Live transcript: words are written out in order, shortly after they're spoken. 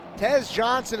Tez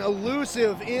Johnson,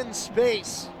 elusive in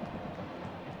space,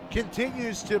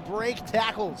 continues to break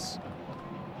tackles.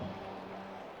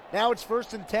 Now it's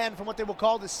 1st and 10 from what they will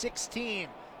call the 16.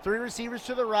 3 receivers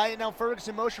to the right. Now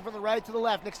Ferguson motion from the right to the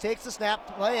left. Nix takes the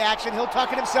snap. Play action. He'll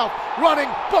tuck it himself. Running.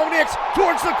 Bo Nix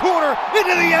towards the corner.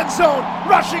 Into the end zone.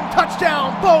 Rushing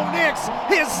touchdown. Bo Nix.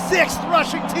 His 6th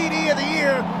rushing TD of the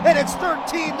year. And it's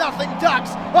 13-0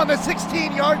 Ducks on the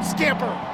 16-yard scamper.